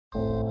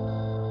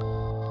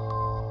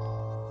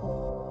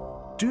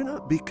Do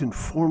not be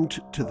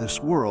conformed to this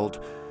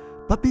world,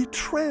 but be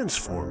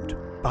transformed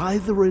by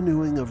the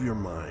renewing of your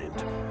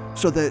mind,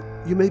 so that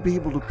you may be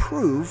able to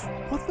prove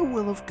what the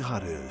will of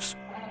God is,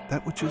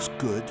 that which is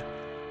good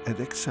and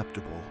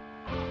acceptable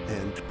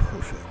and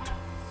perfect.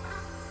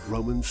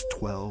 Romans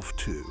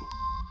 12:2.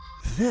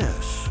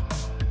 This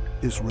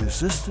is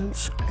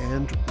Resistance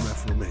and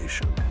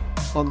Reformation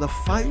on the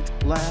Fight,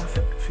 Laugh,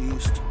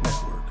 Feast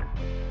Network.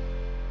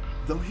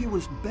 Though he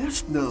was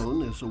best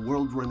known as a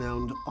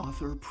world-renowned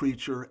author,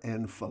 preacher,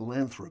 and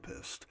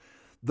philanthropist,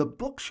 the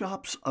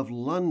bookshops of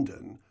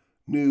London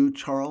knew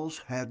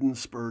Charles Haddon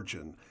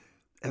Spurgeon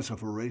as a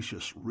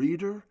voracious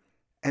reader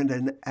and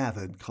an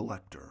avid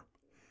collector.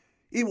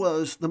 He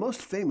was the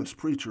most famous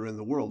preacher in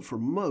the world for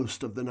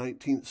most of the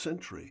 19th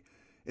century.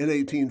 In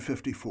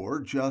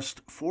 1854,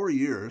 just 4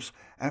 years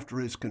after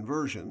his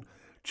conversion,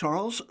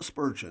 Charles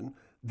Spurgeon,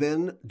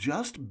 then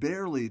just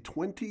barely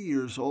 20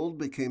 years old,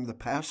 became the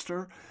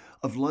pastor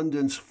of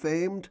London's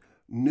famed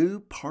New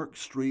Park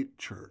Street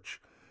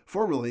Church,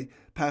 formerly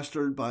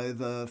pastored by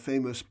the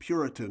famous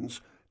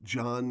Puritans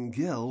John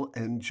Gill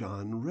and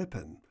John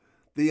Ripon.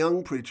 The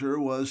young preacher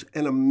was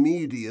an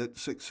immediate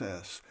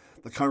success.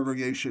 The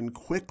congregation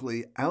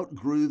quickly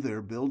outgrew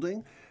their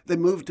building. They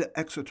moved to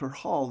Exeter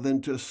Hall, then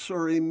to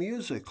Surrey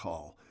Music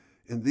Hall.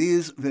 In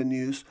these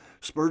venues,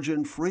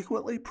 Spurgeon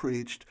frequently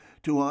preached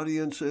to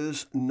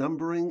audiences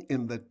numbering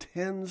in the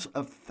tens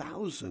of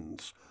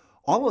thousands,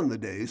 all in the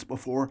days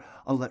before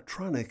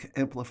electronic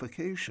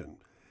amplification.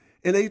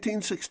 In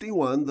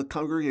 1861, the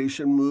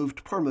congregation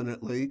moved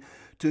permanently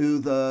to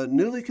the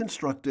newly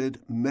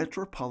constructed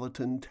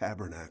Metropolitan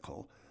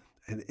Tabernacle,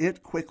 and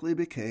it quickly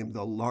became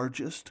the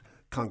largest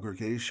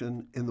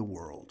congregation in the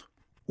world.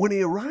 When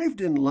he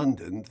arrived in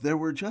London, there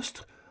were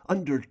just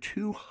under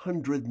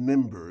 200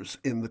 members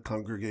in the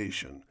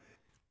congregation.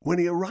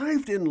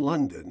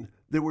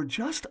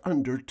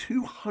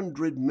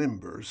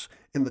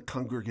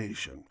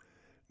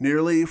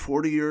 Nearly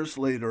 40 years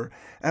later,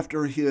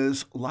 after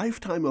his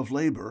lifetime of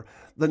labor,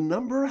 the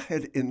number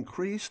had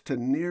increased to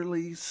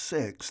nearly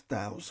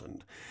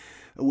 6,000.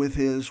 With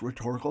his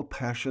rhetorical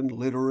passion,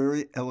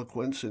 literary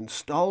eloquence, and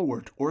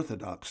stalwart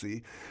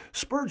orthodoxy,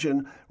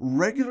 Spurgeon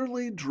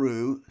regularly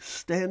drew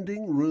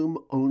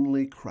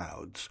standing-room-only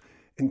crowds,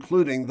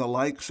 including the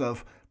likes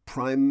of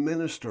Prime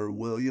Minister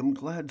William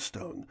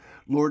Gladstone,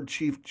 Lord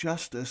Chief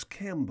Justice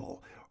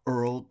Campbell,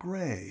 Earl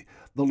Grey,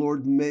 the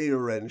Lord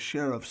Mayor and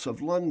Sheriffs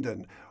of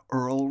London,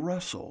 Earl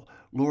Russell,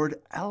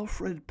 Lord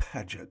Alfred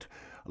Paget,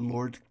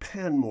 Lord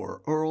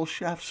Panmure, Earl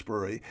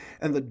Shaftesbury,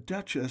 and the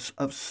Duchess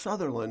of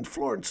Sutherland,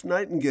 Florence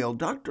Nightingale,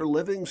 Dr.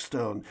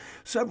 Livingstone,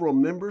 several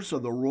members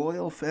of the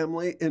royal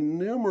family,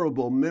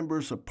 innumerable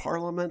members of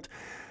Parliament,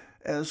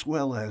 as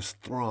well as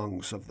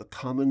throngs of the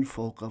common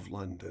folk of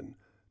London,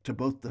 to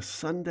both the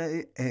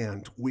Sunday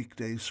and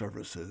weekday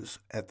services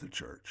at the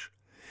church.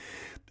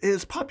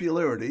 His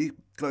popularity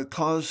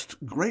caused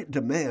great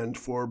demand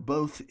for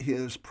both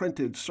his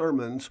printed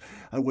sermons,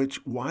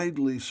 which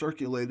widely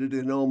circulated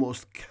in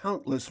almost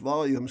countless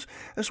volumes,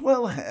 as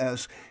well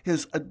as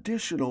his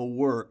additional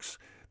works.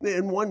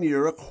 In 1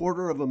 year,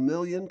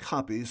 250,000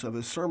 copies of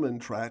his sermon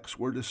tracts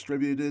were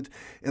distributed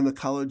in the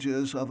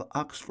colleges of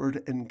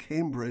Oxford and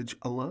Cambridge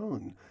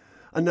alone.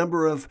 A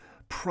number of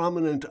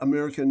prominent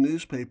American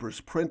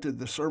newspapers printed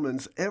the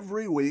sermons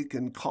every week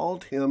and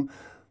called him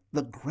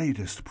the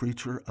greatest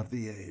preacher of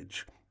the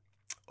age.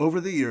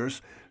 Over the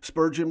years,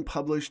 Spurgeon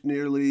published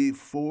nearly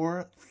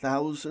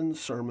 4,000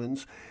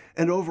 sermons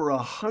and over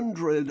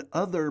 100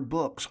 other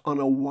books on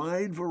a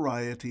wide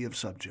variety of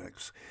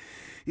subjects.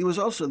 He was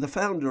also the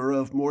founder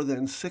of more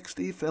than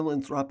 60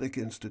 philanthropic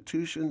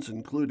institutions,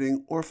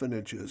 including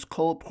orphanages,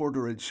 coal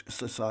porterage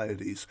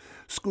societies,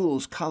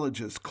 schools,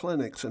 colleges,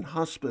 clinics, and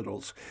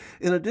hospitals.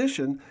 In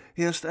addition,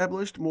 he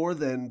established more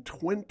than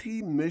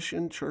 20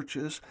 mission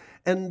churches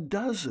and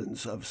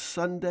dozens of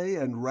Sunday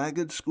and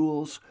ragged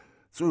schools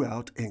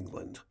throughout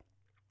England.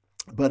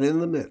 But in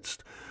the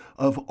midst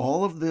of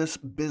all of this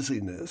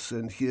busyness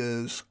in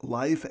his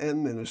life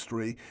and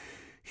ministry,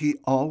 he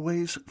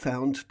always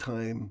found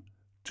time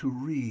to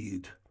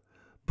read.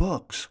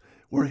 Books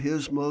were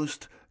his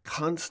most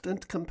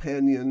constant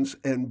companions,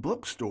 and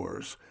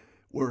bookstores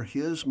were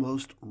his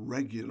most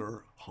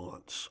regular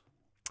haunts.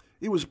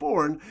 He was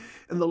born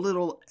in the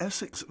little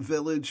Essex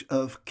village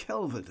of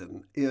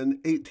Kelvedon in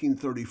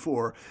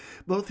 1834.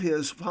 Both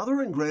his father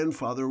and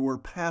grandfather were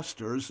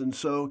pastors, and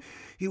so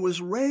he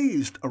was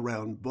raised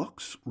around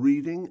books,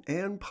 reading,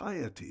 and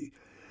piety.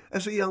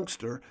 As a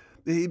youngster,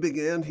 he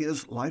began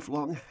his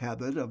lifelong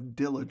habit of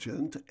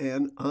diligent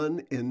and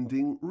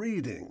unending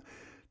reading.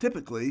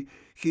 Typically,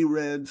 he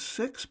read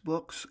 6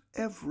 books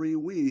every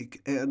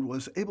week and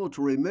was able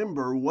to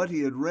remember what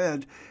he had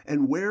read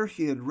and where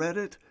he had read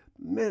it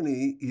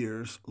many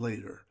years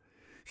later.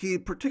 He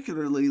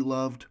particularly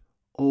loved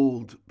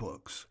old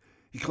books.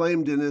 He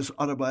claimed in his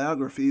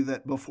autobiography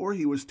that before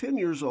he was 10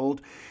 years old,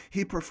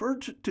 he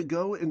preferred to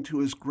go into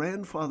his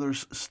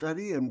grandfather's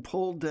study and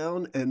pull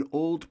down an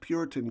old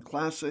Puritan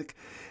classic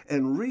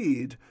and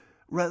read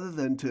rather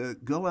than to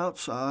go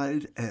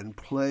outside and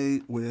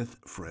play with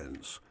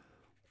friends.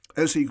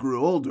 As he grew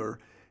older,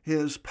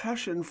 his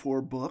passion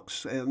for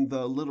books and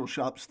the little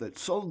shops that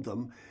sold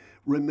them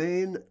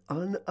remained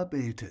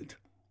unabated.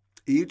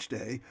 Each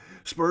day,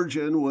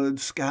 Spurgeon would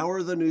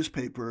scour the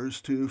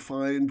newspapers to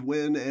find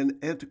when an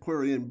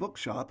antiquarian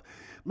bookshop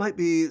might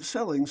be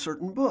selling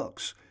certain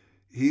books.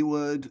 He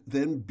would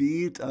then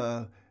beat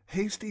a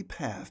hasty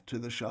path to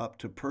the shop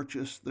to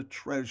purchase the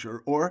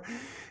treasure, or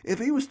if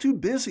he was too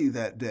busy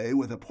that day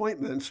with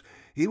appointments,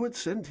 he would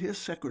send his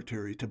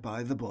secretary to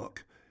buy the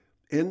book.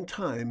 In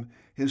time,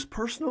 his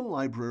personal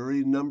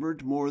library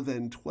numbered more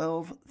than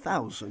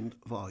 12,000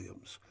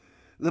 volumes.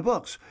 The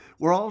books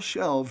were all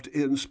shelved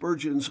in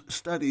Spurgeon's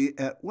study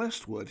at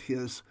Westwood,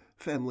 his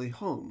family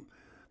home.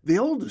 The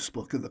oldest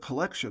book in the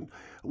collection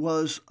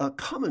was a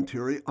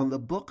commentary on the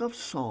Book of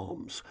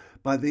Psalms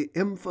by the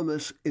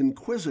infamous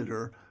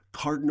inquisitor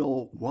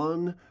Cardinal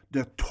Juan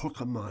de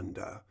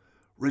Torquemada.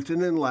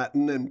 Written in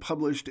Latin and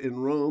published in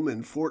Rome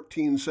in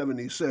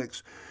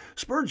 1476,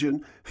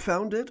 Spurgeon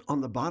found it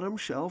on the bottom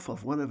shelf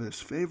of one of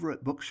his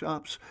favorite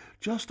bookshops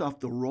just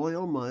off the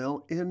Royal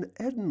Mile in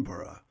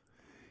Edinburgh.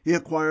 He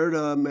acquired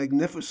a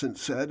magnificent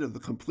set of the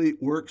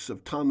complete works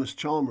of Thomas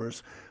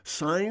Chalmers,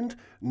 signed,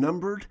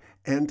 numbered,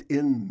 and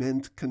in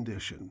mint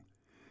condition.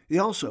 He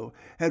also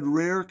had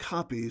rare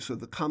copies of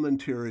the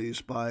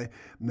commentaries by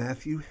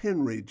Matthew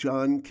Henry,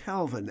 John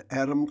Calvin,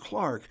 Adam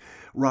Clarke,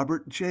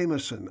 Robert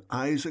Jameson,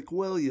 Isaac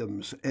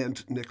Williams,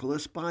 and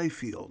Nicholas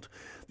Byfield,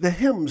 the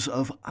hymns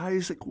of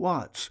Isaac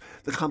Watts,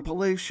 the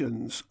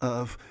compilations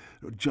of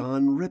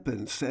John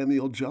Rippon,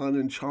 Samuel John,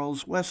 and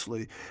Charles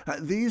Wesley.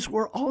 These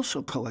were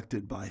also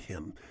collected by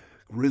him,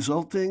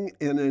 resulting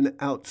in an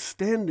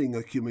outstanding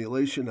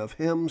accumulation of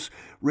hymns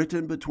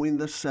written between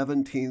the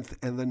 17th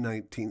and the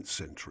 19th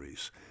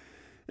centuries.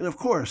 And of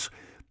course,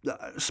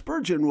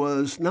 Spurgeon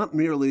was not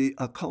merely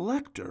a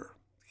collector.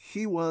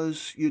 He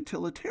was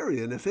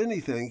utilitarian. If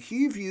anything,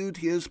 he viewed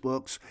his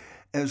books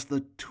as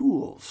the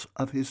tools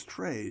of his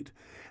trade,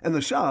 and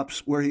the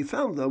shops where he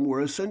found them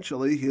were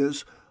essentially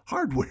his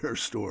hardware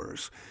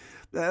stores.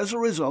 As a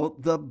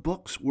result, the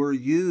books were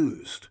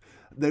used.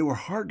 They were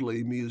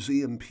hardly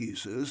museum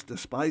pieces,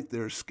 despite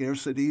their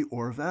scarcity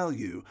or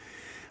value.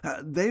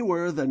 They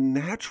were the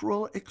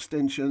natural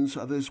extensions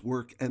of his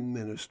work and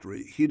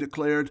ministry. He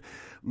declared,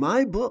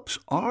 "My books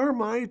are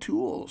my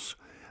tools.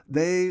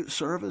 They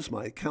serve as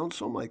my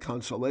counsel, my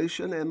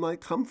consolation, and my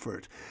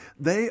comfort.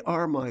 They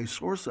are my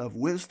source of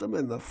wisdom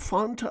and the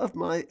font of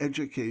my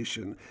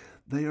education.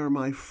 They are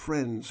my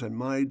friends and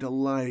my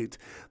delight.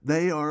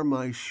 They are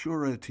my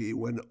surety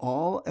when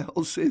all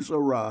else is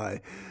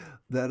awry,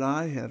 that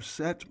I have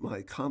set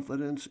my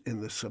confidence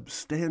in the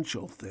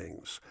substantial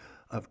things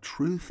of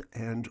truth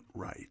and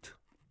right."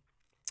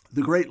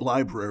 The great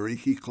library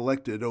he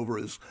collected over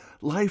his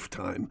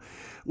lifetime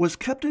was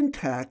kept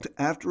intact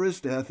after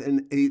his death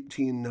in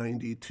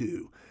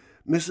 1892.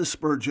 Mrs.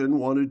 Spurgeon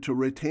wanted to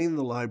retain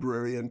the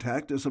library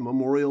intact as a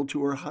memorial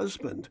to her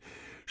husband.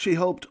 She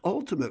hoped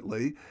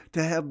ultimately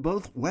to have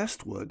both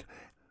Westwood,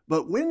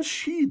 but when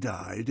she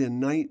died in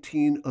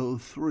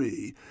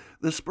 1903,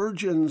 the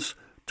Spurgeons'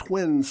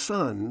 twin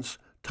sons,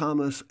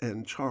 Thomas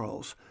and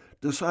Charles,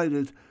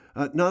 decided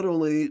not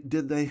only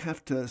did they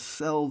have to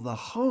sell the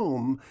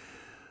home,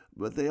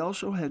 but they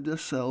also had to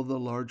sell the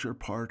larger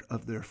part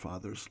of their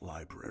father's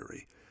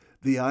library.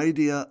 The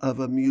idea of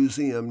a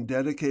museum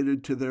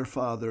dedicated to their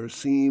father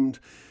seemed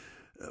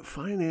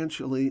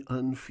financially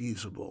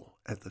unfeasible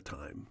at the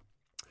time.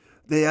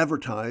 They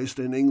advertised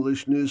in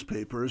English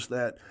newspapers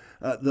that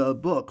the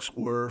books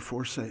were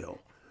for sale.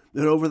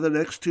 And over the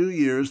next 2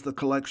 years, the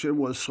collection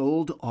was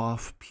sold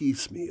off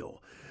piecemeal.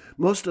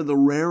 Most of the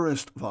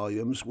rarest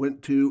volumes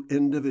went to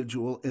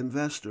individual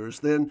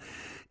investors. Then,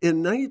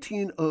 in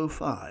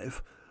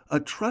 1905, a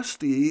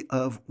trustee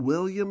of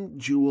William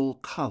Jewell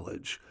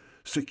College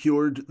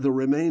secured the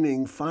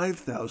remaining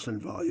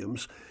 5,000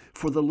 volumes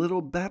for the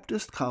Little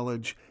Baptist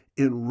College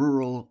in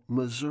rural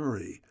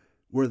Missouri,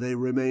 where they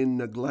remained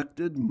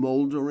neglected,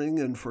 moldering,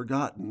 and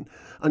forgotten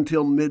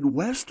until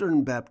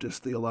Midwestern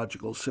Baptist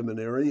Theological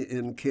Seminary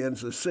in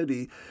Kansas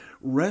City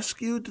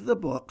rescued the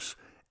books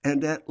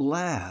and at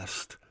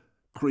last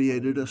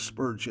created a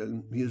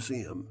Spurgeon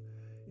Museum.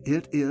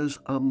 It is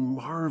a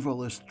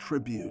marvelous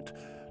tribute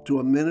to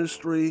a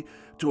ministry,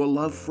 to a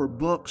love for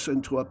books,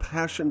 and to a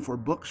passion for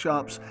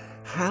bookshops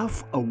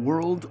half a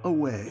world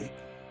away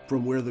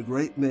from where the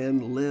great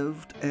man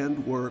lived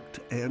and worked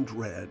and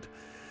read.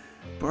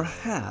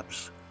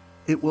 Perhaps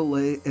it will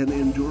lay an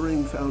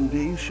enduring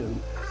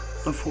foundation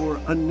for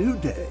a new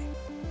day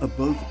of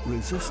both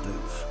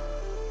resistance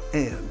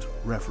and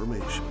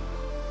reformation.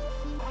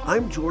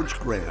 I'm George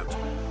Grant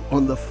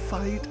on the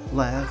Fight,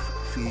 Laugh,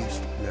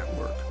 Feast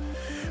Network.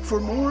 For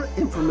more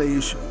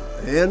information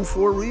and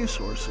for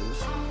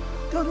resources,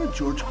 go to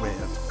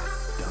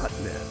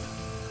georgegrant.net.